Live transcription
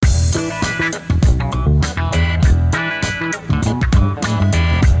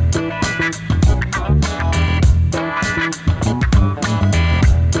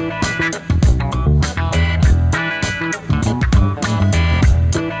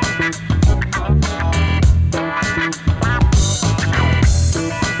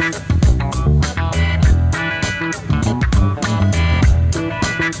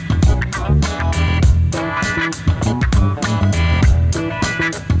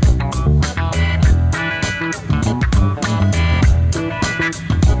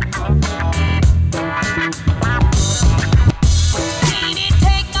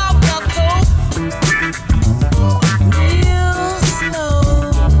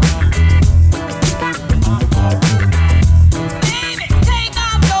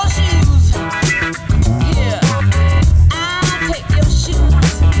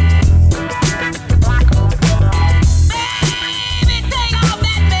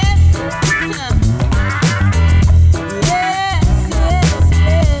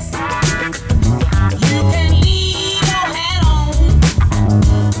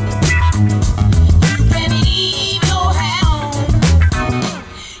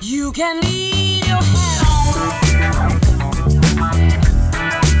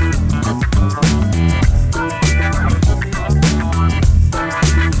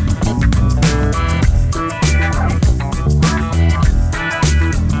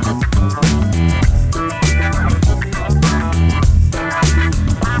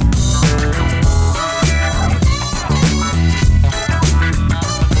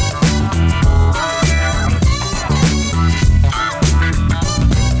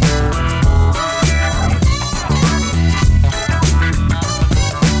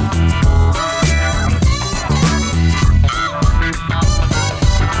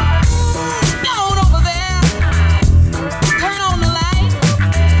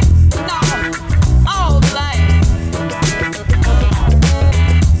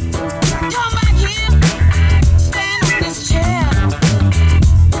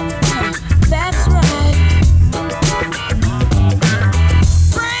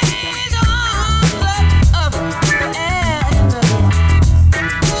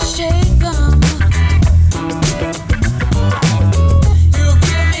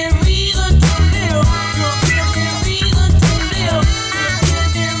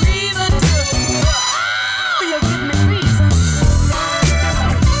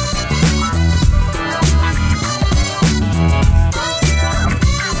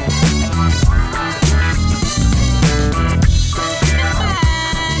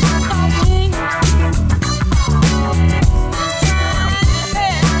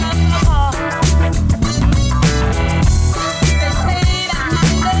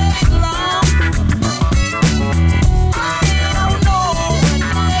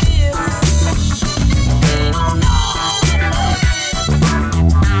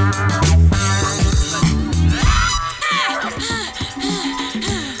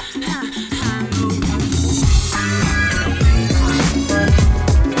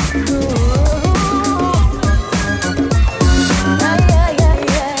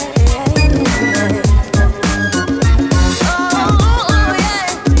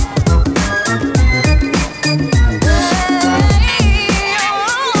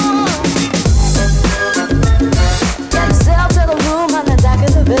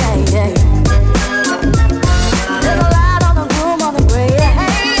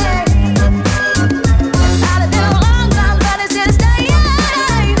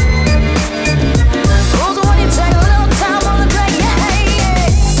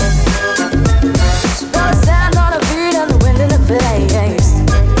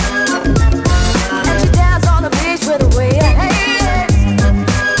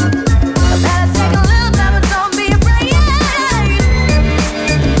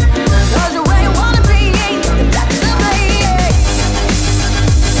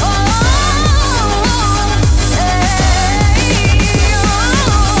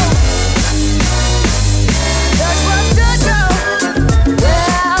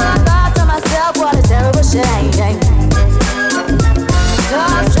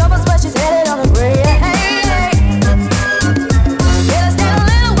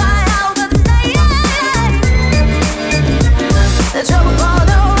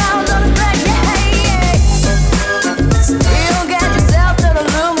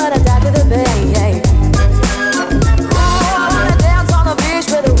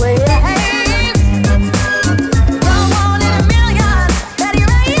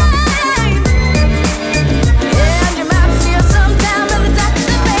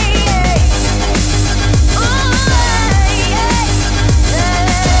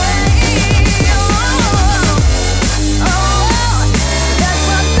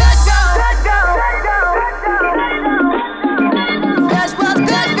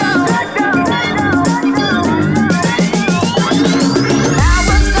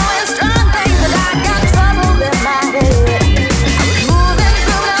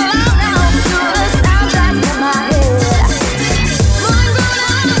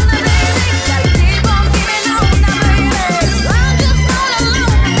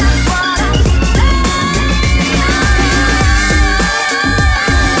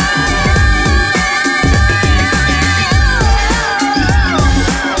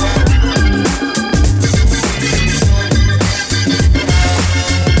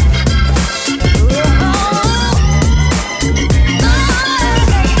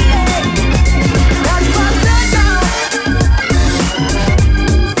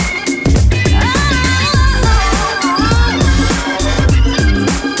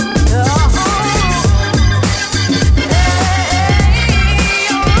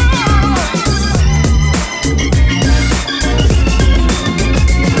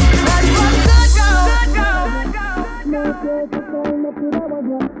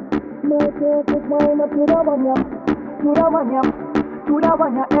girl, just wind up to the one, yeah. To the one, yeah. To the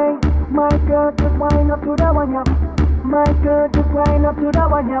one, yeah, hey. My girl, just wind up to the one, yeah. My girl, just wind up to the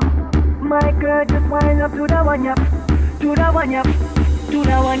one, yeah. My girl, just wind up to the one, yeah. To the one, yeah. To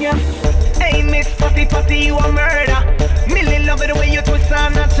the one, yeah. Hey, Miss Putty Putty, you a murder. Millie love it the way you twist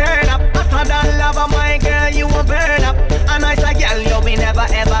and a turn up. Hotter than lava, my girl, you a burn up. A nice a girl you we never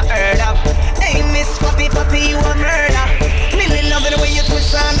ever heard of. Hey, Miss Putty Putty, you a murder. Millie love it the way you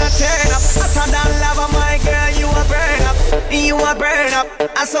twist and a turn up. Hotter than lava, my girl, you a burn up. You a burn up.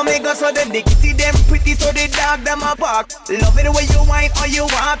 And so me go so them diggity them pretty so the dog them a bark. Love it the way you whine or you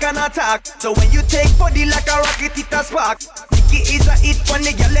walk and attack. So when you take body like a rocket, it a spark. Is a hit when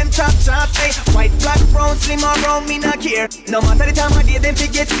the girl them chop chop. Hey, white, black, brown, slim or round, me not care. No matter the time of day, them fi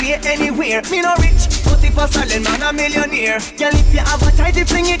get free anywhere. Me no rich, but if a silent man a millionaire. Girl, if you have a title,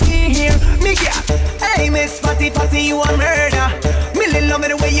 fling it in here. Me girl, hey Miss Fatty Fatty, you a murder. Millie love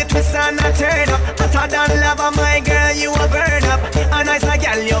me the way you twist and a turn up. Hotter than lava, my girl, you a burn up. A nice a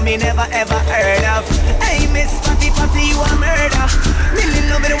girl you me never ever heard of. Hey Miss Fatty Fatty, you a murder. Millie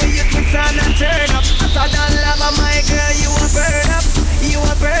love me the way you twist and a turn up. Hotter than lava, my girl, you a burn up. You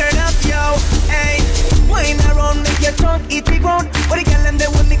a burn up, yo. Hey, wine around, make your trunk eat the ground. But the girl them they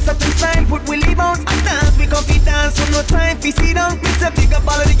will mix up in slime, put willy bounce. And dance, we come fi dance, so no time fi sit down. Mix a big up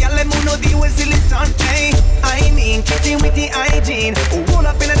all of the girl them who no deal with silly stunt. Hey, I mean, kitchen with the hygiene. Roll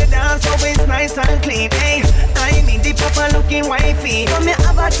up in the dance, always nice and clean. Hey, I mean, the Puppah looking wifey. Come here,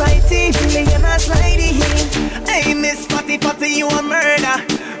 have a tighty, feeling a slidey. Hey, Miss Fatty Fatty, you a murder.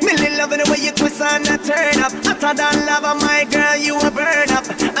 Millie loving the way you twist and a turn up. Hotter than lava, my girl, you a burn up.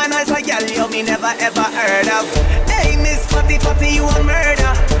 A nice a girl you me never ever heard of. Hey, Miss Fatty Fatty, you a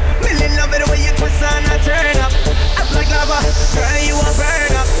murder. Millie loving the way you twist and a turn up. Act like lava, girl, you a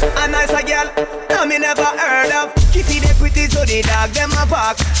burn up. A nice a girl, no me never heard of. Kitty they pretty so the dog them a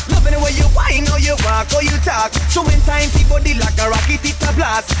bark. Loving the way you whine, how you walk, how you talk. So when time see body like a rocket, it a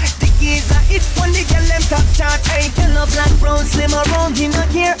blast. Dickies a hit when the girl them top chart. Hey, girl no black, brown, slim or round, he not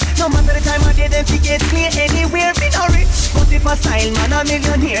care. No matter the time of day, them fi get clear anywhere. Me no rich, but if a style man a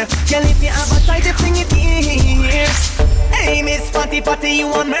millionaire. Girl if you have a title, bring it in here. Hey Miss Fatty Fatty,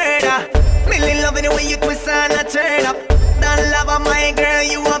 you a murder. Millie loving the way you twist and a turn up. Don't love my girl,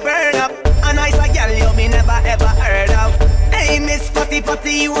 you a burn up. A nice a girl you me never ever heard of. Hey Miss Fatty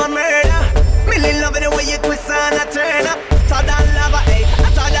Fatty, you a murder. Millie loving the way you twist and a turn up. Hotter than lava, hey,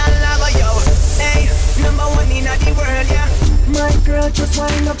 hotter than lava, yo. Hey, number one in the world, yeah. My girl just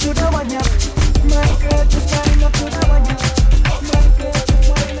wind up to the one, yeah. My girl just wind up to the one, yeah. My girl just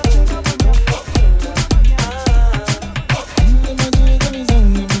wind up to the one, yeah.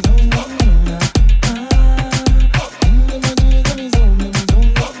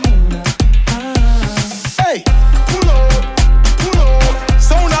 Hey, pull up,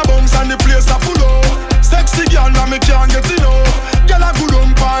 sound a bounce and the place a full up. Sexy girl, now me can't get enough. Girl a good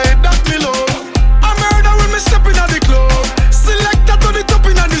on by that me love. A murder when me step in at the club. Selector to the top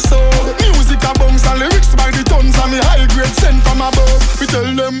in at the soul. Music a bounce and lyrics by the tons. And me high grade sent from above. We tell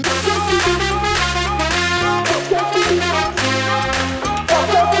them.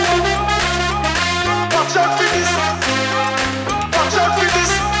 Watch out for this. Watch out for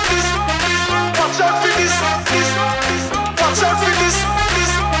this. Watch out for this. Watch out for this.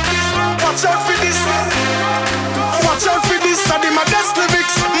 Watch out for this. Watch out for this. I did my best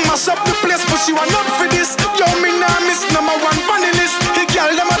lyrics. Mash up the place, but she want not for this. Yo, me nah miss number one funny list. He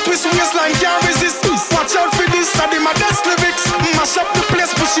girl them a twist waistline can't resist. Watch out for this. I did my best lyrics. Mash up the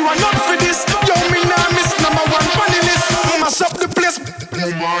place, but she want not for this. Yo, me nah miss number one funny list. Mash up the place.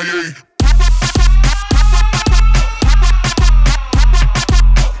 Oh my.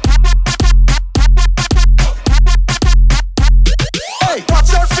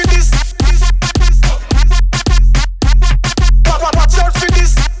 Watch out for this. Watch out for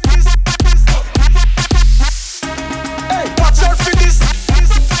this. Hey, watch out for this.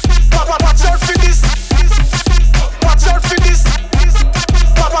 Watch out for this. Watch out for this.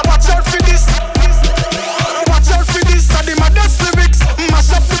 Watch out for this. Watch out for this. I did my best lyrics.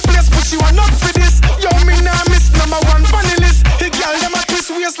 Mash up the place, but she want not for this. Yo, me nah miss number one funny list. He girl them a twist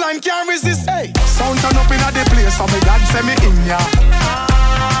waistline can't resist. Hey, sound turn up inna the place, so me God send me in ya.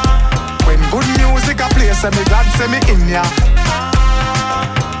 When good music a play, say me God say me in ya.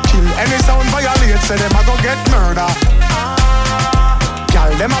 Kill any sound violate, say them a go get murder.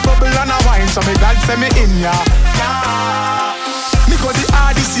 Girl them a bubble and a wine, so me God say me in ya. Me go the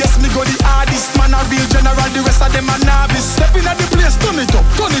hardest, yes me go the hardest. Man a real general, the rest of them a novice. Step inna the place, turn it up,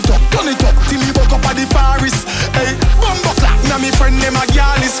 turn it up, turn it up. Till me buck up at the forest. Hey, bumbo clap, now me friend them a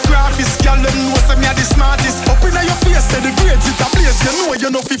girl is graphist. Girl them know say me a the smartest. Up inna your face, say the grades it a place. You know you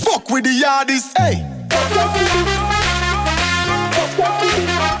know fi fuck with the yardies. Hey. Watch out for this.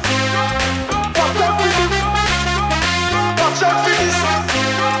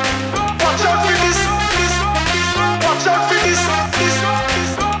 Watch out for this. Watch out for this.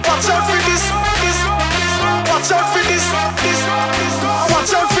 Watch out for this. Watch out for this.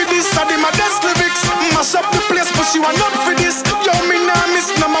 Watch out for this. I did my best lyrics. Mash up the place, but she want up for this. Yo, me nah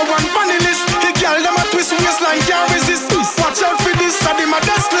miss number one funny list. The girl them a twist waistline can't resist. Watch out for this. I did my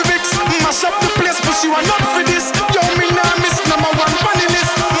best lyrics. Mash up the place, but she want up for this. Yo, me nah miss number one funny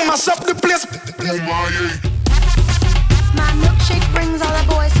list. Mash up the place. My milkshake brings all the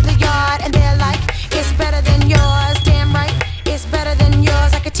boys to the yard, and they're like, it's better than yours. Damn right, it's better than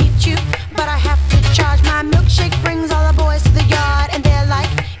yours. I could teach you, but I have to charge. My milkshake brings all the boys to the yard, and they're like,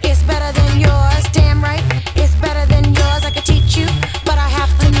 it's better than yours. Damn right, it's better than yours. I could teach you, but I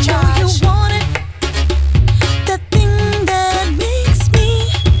have to charge. You want it, the thing that makes me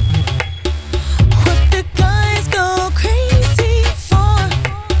what the guys go crazy for.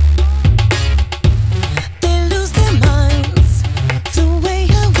 They lose their minds the way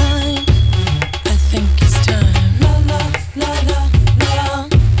I whine. I think it's time. La la la la la.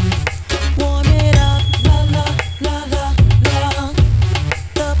 Warm it up. La la la la la.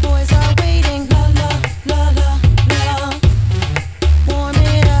 The boys are waiting. La la la la la. Warm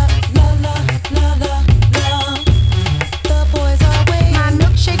it up. La la la la la. The boys are waiting. My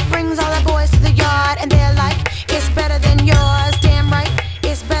milkshake brings all the boys to the yard, and they're like, it's better than yours. Damn right,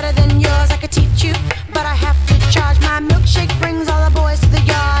 it's better than yours. I could teach you, but I have to charge. My milkshake brings all the boys to the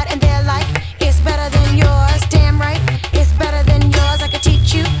yard, and they're like, it's better than yours. Damn right, it's better than yours. I could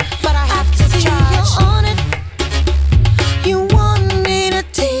teach you, but I have to See charge. you on it. You want me to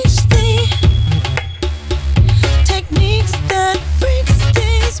teach thee techniques that freaks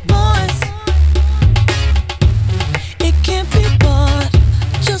these boys. It can't be bought.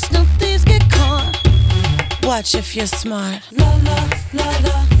 Just know thieves get caught. Watch if you're smart. La la la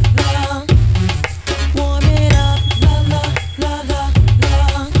la la. Warm it up. La la la la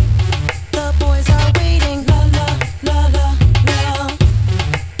la. The boys are waiting. La la la la la.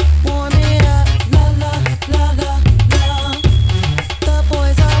 Warm it up. La la la la la. The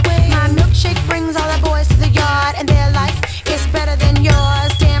boys are waiting. My milkshake brings all the boys to the yard, and they're like, it's better than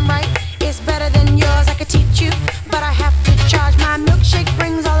yours. Damn right, it's better than yours. I could teach you, but I have to charge. My milkshake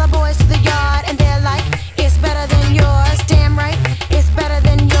brings all the boys to the yard, and they're like, it's better than yours. Damn right, it's better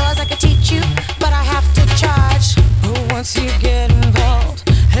than yours. I could teach you, but I have to charge. But once you get involved,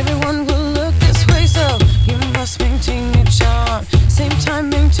 everyone will look this way, so you must maintain your charm. Same time,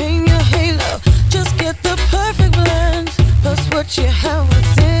 maintain your halo. Just get the perfect blend, plus what you have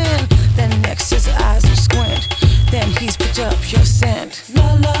within. Then next his eyes will squint, then he's picked up your scent.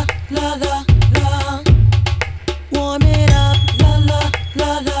 La la la la la. Warm it up. La la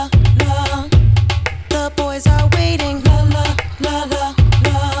la la la. The boys are waiting. La la la la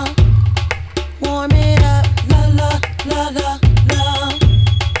la. Warm it up. La la la la la.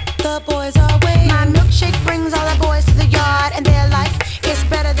 The boys are waiting. My milkshake brings all the boys to the yard, and they're like, it's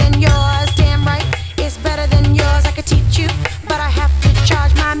better than yours. Damn right, it's better than yours. I could teach you, but I have to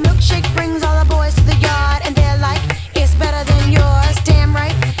charge. My milkshake brings all the boys to the yard, and they're like, it's better than yours. Damn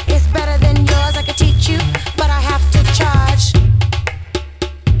right, it's better than yours. I could teach you, but I have to charge.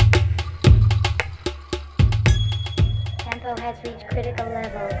 Tempo has reached critical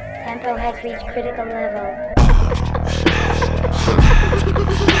level. Tempo has reached critical level.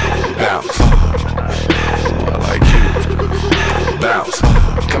 Bounce. Ooh, I like you. Bounce.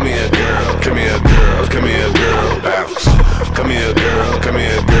 Come here, girl. Come here, girl. Come here, girl. Bounce. Come here, girl. Come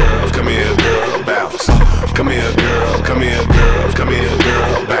here, girl. Come here, girl. Bounce. Come here, girl. Come here, girl. Come here,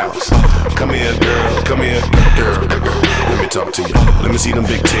 girl. Bounce. Come here, girl. Come here, girl. Let me talk to you. Let me see them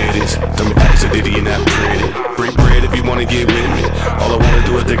big titties. Tell me ask a ditty and that pretty. Break bread if you wanna get with me. All I wanna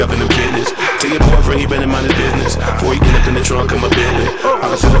do is dig up in the business. Tell your boyfriend he better mind his business. Before he get up in the trunk of my Bentley. I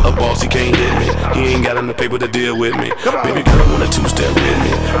consider a boss, he can't hit me. He ain't got enough paper to deal with me. Baby girl wanna two-step with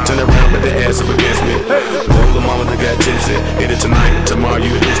me. Turn around, let the ass up against me. Roll the mama that got tipsy. Hit it tonight, tomorrow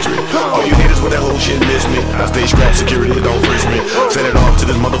you in history. All you haters with that whole shit miss me. I stay strapped, security don't frisk me. Set it off to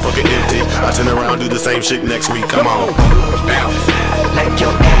this motherfucker empty. I turn around, do the same shit next week. Come on. Bounce. Like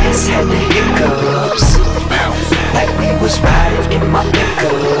your ass had the hiccups. Bounce. Like we was riding in my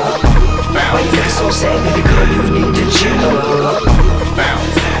pickup. Why you looking so sad, baby girl, you need to chill up.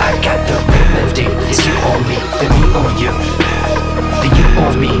 Bounce. I got the remedy. It's you on me, then me on you. Then you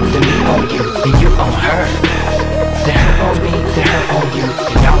on me, then me on you. Then you on her. Then her on me, then her on you.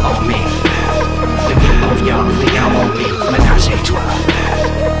 Then y'all on me. Then me on y'all, then y'all on me. Menage a trois.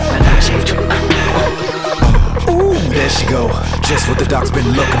 Menage a trois. Ooh, there she go, just with the doc's been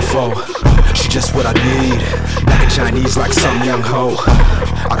looking for. She just what I need. Black and Chinese like some young hoe.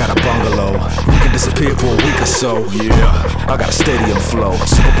 I got a bungalow. We can disappear for a week or so. Yeah, I got a stadium flow.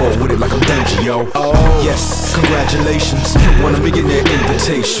 Super Bowl with it like I'm Dungy, yo. Oh, yes, congratulations. You won a millionaire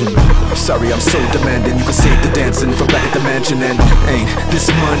invitation. Sorry, I'm so demanding. You can save the dancing from back at the mansion. And ain't this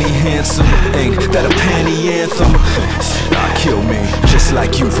money handsome? Ain't that a panty anthem? Kill me, just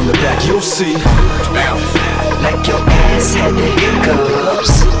like you from the back, you'll see. Bounce. Like your ass had the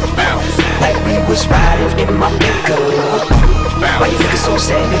hiccups. Bounce. Like we was riding in my pickup. Bounce. Why you looking so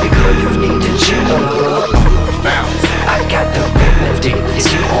sad, baby girl, you need to chill up. Bounce. I got the remedy, it's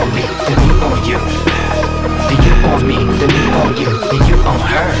you on me, then me on you. Then you on me, then me on you, then you on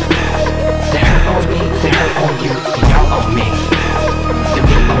her. Then her on me, then her on you, then y'all on me. Then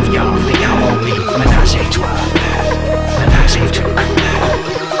me on y'all, then y'all on me. Menage a trois.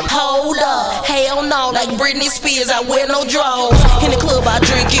 Hold up, hell no, like Britney Spears, I wear no drawers. In the club, I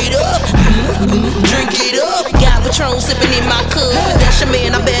drink it up, drink it up. Got Patron sipping in my cup. That's your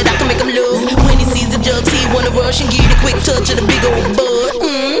man, I bet I can make him look. When he sees the jugs, he wanna rush and get a quick touch of the big old bud.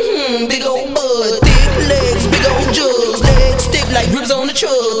 Big old bud, thick legs, big old jugs. Legs stick like ribs on the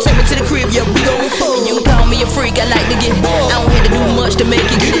truck. Take me to the crib, yeah, we gon' fuck. You call me a freak, I like to get bored. I don't have to do much to make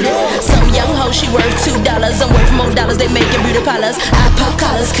it good. Some young hoe, she worth $2. I'm worth more dollars, they making beauty parlors. I pop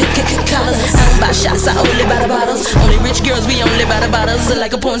collars, collars. I don't buy shots, I only buy the bottles. Only rich girls, we only buy the bottles.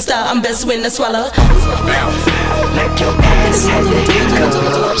 Like a porn star, I'm best when I swallow. Bounce. Like your ass had the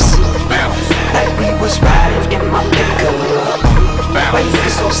hiccups. Bounce. Like we was riding in my pickup. Bounce. Why you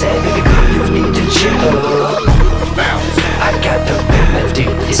looking so sad, baby girl, you need to chill up. Bounce. I got the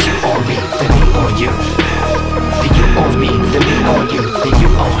remedy, it's you on me, then me on you. Then you on me, then me on you, then you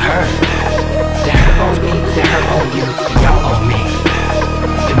on her. Then her on me, then her on you, then y'all on me.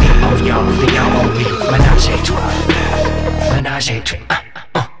 Then me on y'all, then y'all on me. Menage a trois. Menage a trois.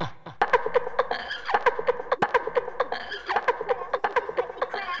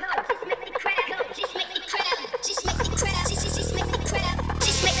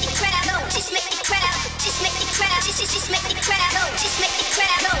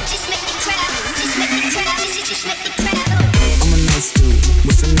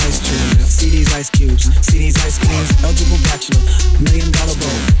 Ice cubes, see these ice creams, eligible bachelor, $1 million bowl.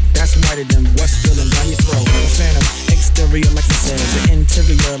 That's whiter than what's spilling down your throat. A phantom, exterior like you said, the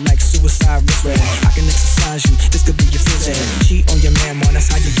interior like suicide wrist red. I can exercise you, this could be your phys ed. Cheat on your man, man,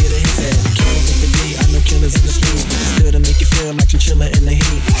 that's how you get a his head. Killers with the D, I know killers in the street. Still to make you feel like chinchilla in the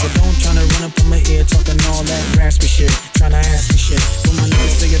heat. So don't tryna run up on my ear talking all that raspy shit, tryna ask me shit. But my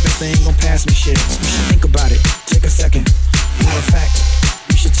niggas say if they ain't gon' pass me shit. You should think about it, take a second. Matter of fact,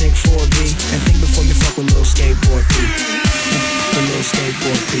 you should take 4B and think before you fuck with little skateboard P. The little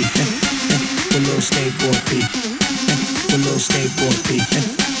skateboard P. The little skateboard P. The little skateboard P.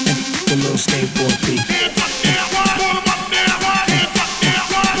 The little skateboard P.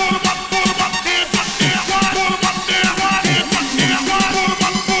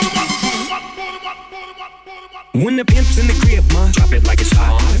 When the pimp's in the crib, ma, drop it like it's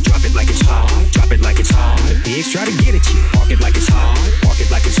hot. Drop it like it's hot. Drop it like it's hot. The pigs try to get at you. Park it like it's hot. Park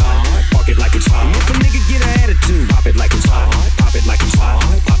it like it's hot. Park it like it's hot. If a nigga get an attitude, pop it like it's hot. Pop it like it's hot.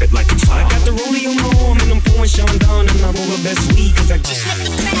 Pop it like it's hot. I got the rollie on my arm and I'm pouring Sean down and I roll the best weed cause I just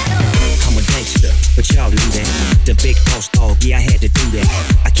I'm a gangster, but y'all knew that. The big boss dog, yeah I had to do that.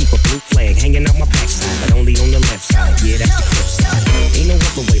 I keep a blue flag hanging out my backside, but only on the left side. Yeah, that's the crib side. Ain't no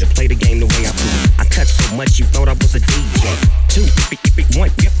other way to play the game the way I play. I cut so much you thought I was a DJ. 2, 1,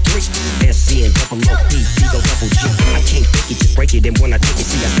 yep, 3. SC and double OP, Digo double G. I can't take it, just break it. And when I take it,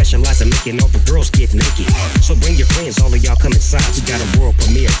 see I specialize in making all the girls get naked. So bring your friends, all of y'all come inside. We got a world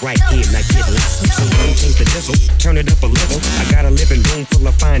premiere right here, like get lost. So don't change the diesel, turn it up a little. I got a living room full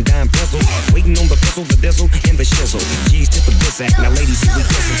of fine dime bristles. Waiting on the pistol, the diesel, and the shizzle. G's to the biz act, now ladies, see we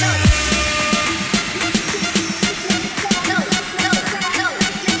kissing.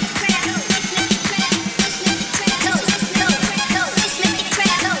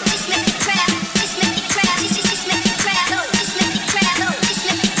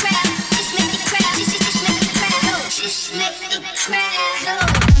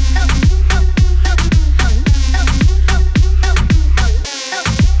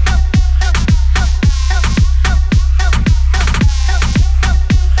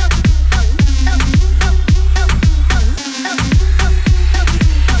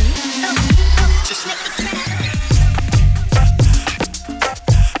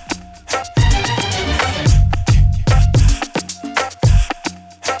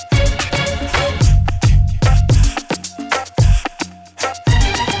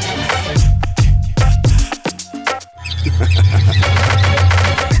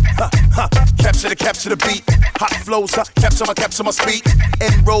 capture the beat. Hot flows, capture my speed.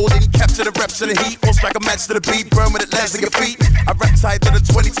 Enrolled and capture the reps of the heat. Or strike a match to the beat, burn when it lands in your feet. I rap tight to the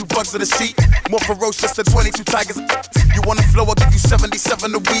 22 bucks of the sheet. More ferocious than 22 tigers. You wanna flow, I'll give you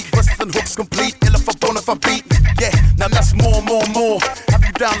 77 a week. Busts and hooks complete, ill if I bone if I beat. Yeah, now that's more. Have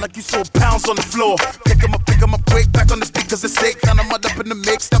you down like you saw pounds on the floor. Pick 'em up quick, back on this beat cause it's sick. Now I'm up in the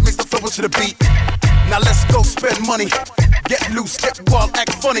mix, that makes the flow to the beat. Now let's go spend money. Get loose, get wild,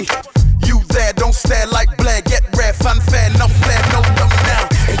 act funny. You there, don't stare like Blair. Get rare, fanfare, no flair, no dumb now.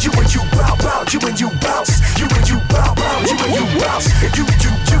 And you bounce, you and you bounce. You and you bounce, you and you bounce. And you bounce, you and you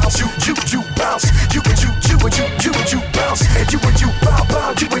bounce. You and you bounce. And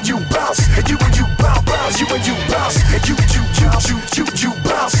you and you bounce, you and you bounce. And you and you bounce, you and you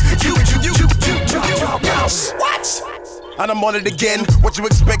bounce. And you bounce. You bounce. What? And I'm on it again. What you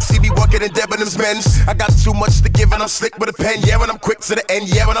expect? See me working in Debenham's men's. I got too much to give and I'm slick with a pen. Yeah, when I'm quick to the end.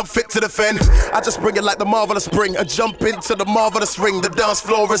 Yeah, when I'm fit to defend. I just bring it like the marvelous spring. I jump into the marvelous ring. The dance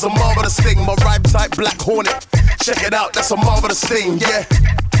floor is a marvelous thing. My rhyme type Black Hornet. Check it out, that's a marvelous thing. Yeah.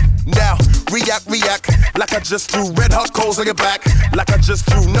 Now, react, like I just threw red hot coals on your back. Like I just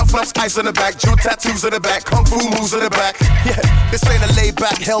threw enough ice on the back. Drew tattoos on the back, kung fu moves on the back. Yeah, this ain't a laid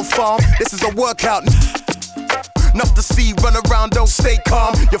back hell farm. This is a workout. Enough to see, run around, don't stay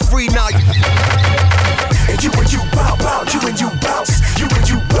calm. You're free now. And you bounce, you and you bounce. You and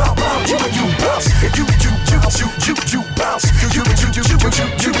you bounce, you and you bounce. And you bounce. You bounce. And you and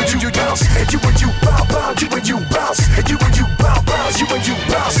you bounce. And you and you bounce, you and you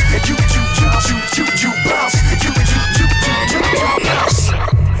bounce. And you and you bounce, you and you bounce. And you bounce. And you bounce.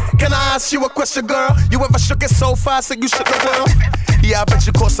 Can I ask you a question, girl? You ever shook it so fast that you shook the world? Yeah, I bet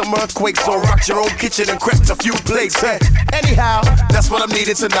you caused some earthquakes or rocked your own kitchen and cracked a few plates. Hey, anyhow, that's what I'm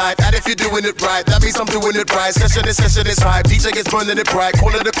needing tonight. And if you're doing it right, that means I'm doing it right. Session is hype. DJ gets burning it bright.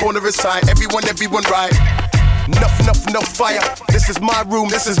 Corner to corner is tight. Everyone right. Enough fire. This is my room,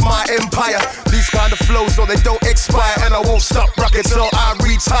 this is my empire. These kind of flows, so they don't expire. And I won't stop rocking till I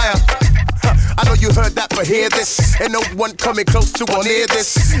retire. I know you heard that, but hear this. Ain't no one coming close to or near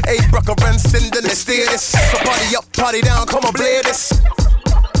this. Hey, Brucker and Cinder, let's steer this. So party up, party down, come on, blare this.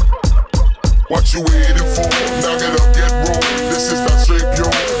 What you waiting for? Knock it up, get roll. This is that shape, yo.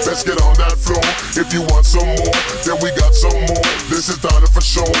 Let's get on that floor. If you want some more, then we got some more. This is done for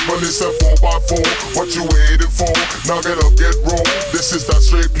show, but it's a 4x4. What you waiting for? Knock it up, get roll. This is that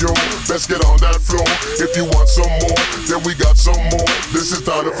shape, yo. Let's get on that floor. If you want some more, then we got some more. This is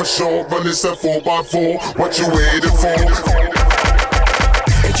done for show, but it's a 4x4. What you waiting for?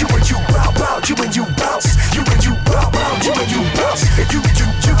 And you and you bounce, you and you bounce. You and you bounce, you and you bounce. And you bounce,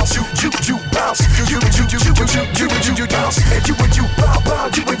 you bounce. You and you bounce. And you and you bounce, you and you bounce. And you and you bounce, you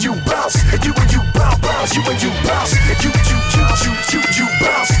and you bounce. And you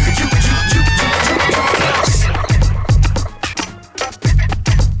bounce. And you bounce.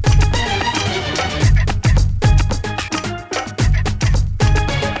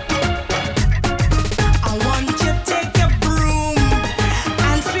 I want you to take your broom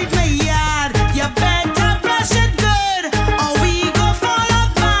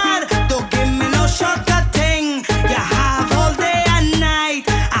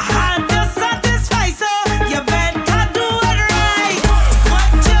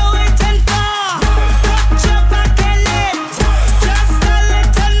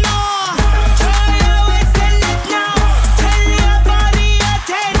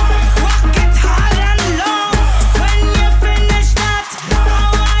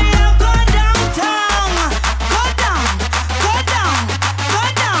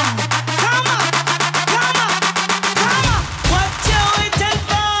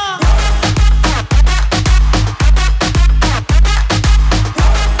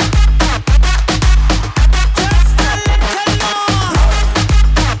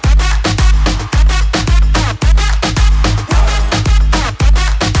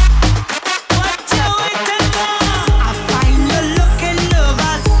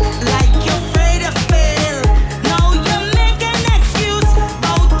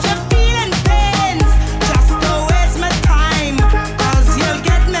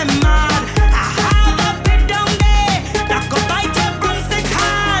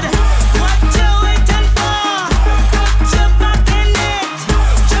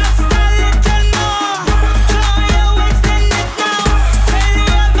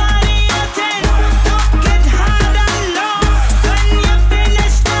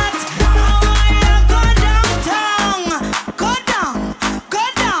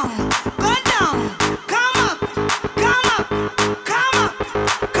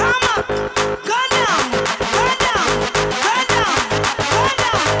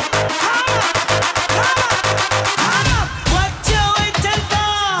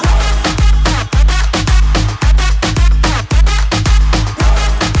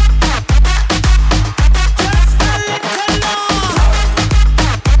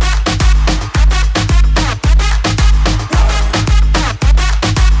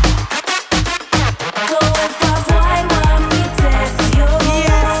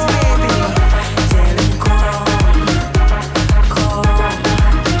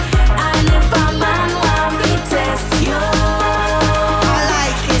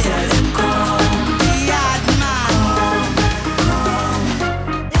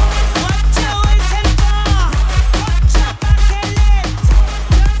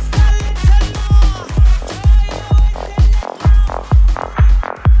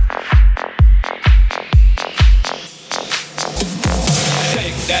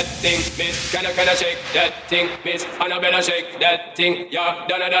Can I shake that thing, Miss Annabella, shake that thing, yeah,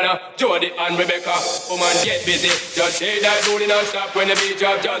 Donna, Jody and Rebecca, woman get busy, just shake that booty non-stop when the beat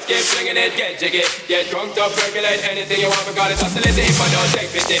drop, just keep swinging it, get jiggy, get drunk up, percolate anything you want, because it's oscillating, if I don't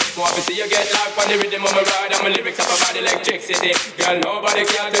take pity, want to see you get live on the rhythm of my ride, and my lyrics up about electricity, girl, nobody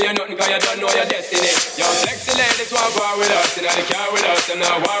can tell you nothing, cause you don't know your destiny, yo, sexy ladies want war with us, in the car with us, them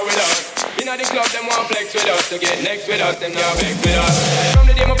not war with us, in the club, them want flex with us, to get next with us, them not vex with us, from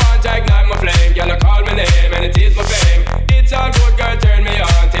the day my bond, I ignite my flame, girl, I call my name, and it is my fame, it's all good, girl, turn me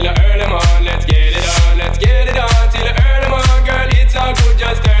on, till the early morn, let's get it on, till the early morn, girl, it's all good,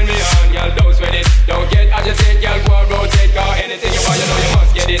 just turn me on, girl, don't sweat it, don't get agitated, girl, go and rotate, cause anything you want, you know you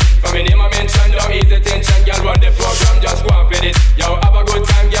must get it, from your name I mention, don't ease the tension, girl, run the program, just go and fit it, yo, have a good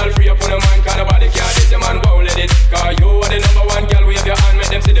time, girl, free up on the mind, cause nobody can this, your man won't let it, cause you are the number one, girl, wave your hand, make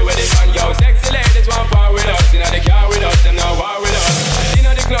them see the way they run, yo, sexy ladies want power with us, in the car with us, them not war with us, in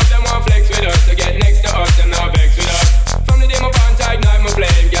the club, them want flex with us, to get next to us, them not vex with us, from the day my bond, I ignite my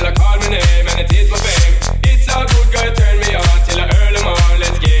flame, girl, I call my name, and it is my fame, it's all good, girl, turn me on, till the early morn,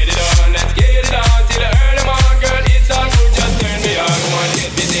 let's get it on, till the early morn, girl, it's all good, just turn me on, come on,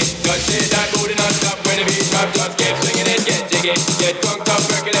 get busy, just shake that booty non-stop, when the beat drop, just keep swinging it, get jiggy, get drunk up,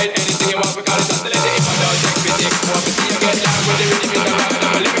 percolate anything you want, because it's oscillating, if I don't take pity, want to see you get down with the rhythm in the ride,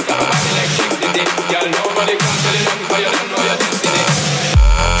 and my lyrics up about electricity, girl, nobody can tell you nothing, cause you don't know your destiny.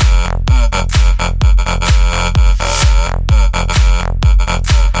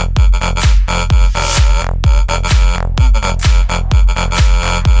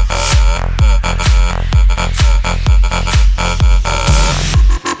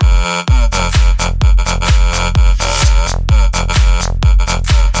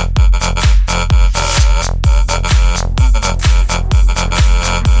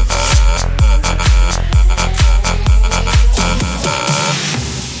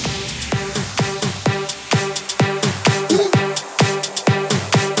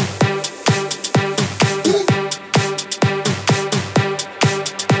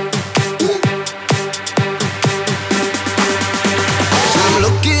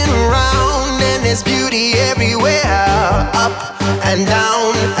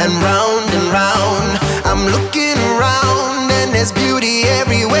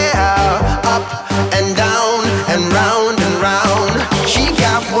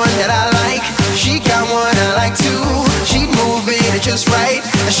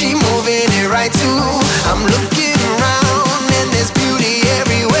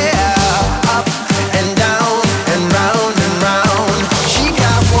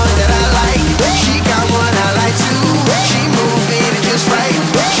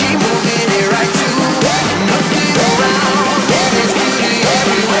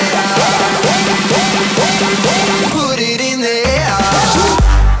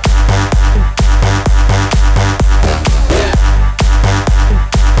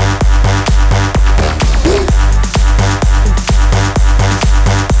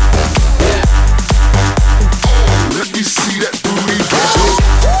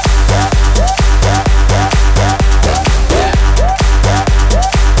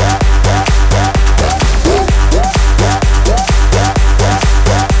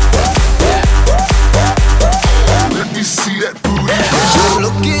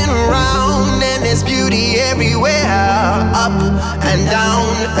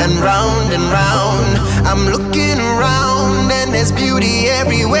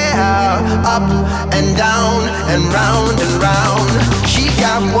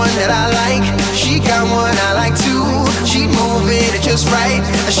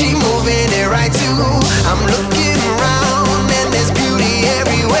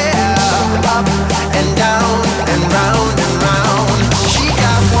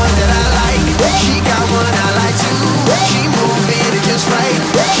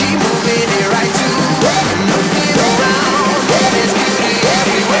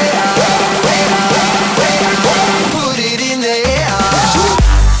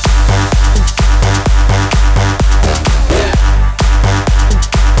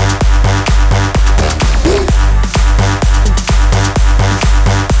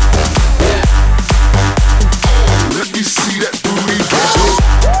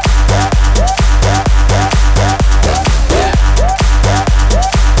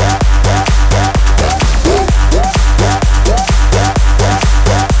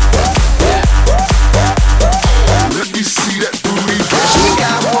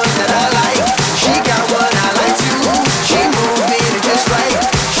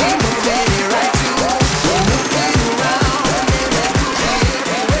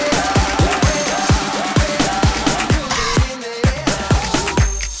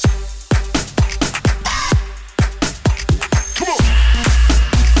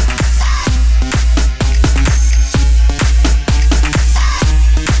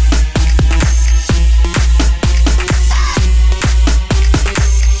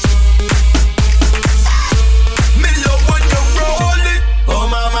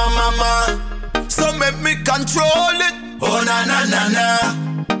 control it. Oh na na na na.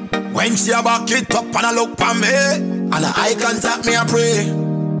 When she a back it up and I look for me, and the eye contact me I pray.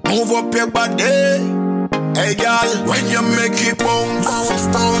 Move up your body. Hey girl, when you make it bounce, bounce,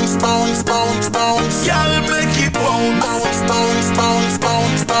 bounce, bounce, bounce, bounce. Girl, make it bounce, bounce, bounce, bounce,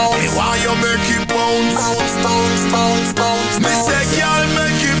 bounce, bounce. Hey, why you make it bounce, bounce, bounce, bounce, bounce? Me say, girl,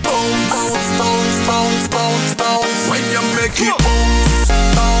 make it bounce, bounce, bounce, bounce, bounce, bounce. When you make it bounce,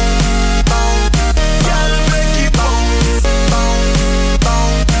 bounce, bounce. Girl, make it bounce, bounce,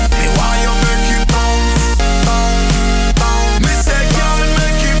 bounce. Hey, why you make it bounce, bounce, bounce? Me say, girl,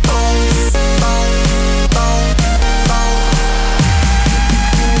 make it bounce, bounce.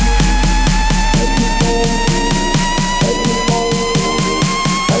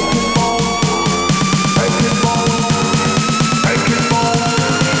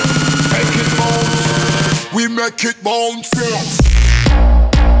 We make it bounce.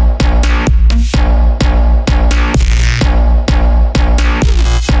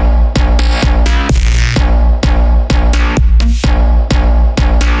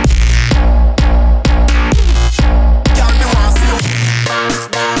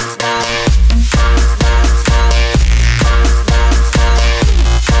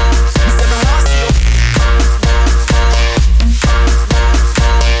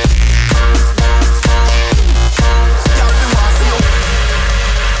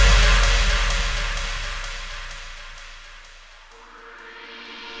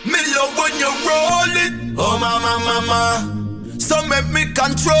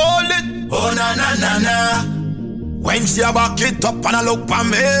 Control it, oh na na na na. When she a back it up and I look for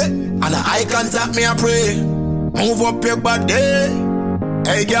me, and the eye contact me I pray. Move up your body.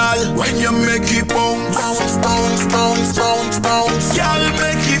 Hey girl, when you make it bounce, bounce, bounce, bounce, bounce, bounce. Girl,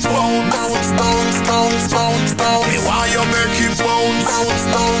 make it bounce, bounce, bounce, bounce, bounce, bounce. Hey, why you make it bounce, bounce,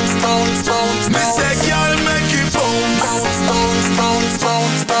 bounce, bounce, bounce? Me say, girl, make it bounce, bounce, bounce, bounce,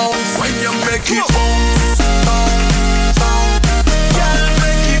 bounce, bounce. When you make it bounce, bounce.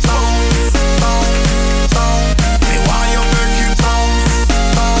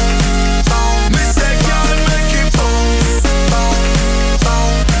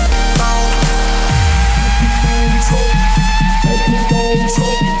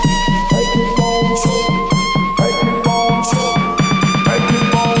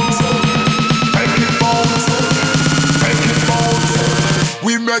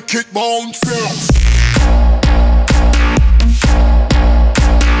 Make it bounce.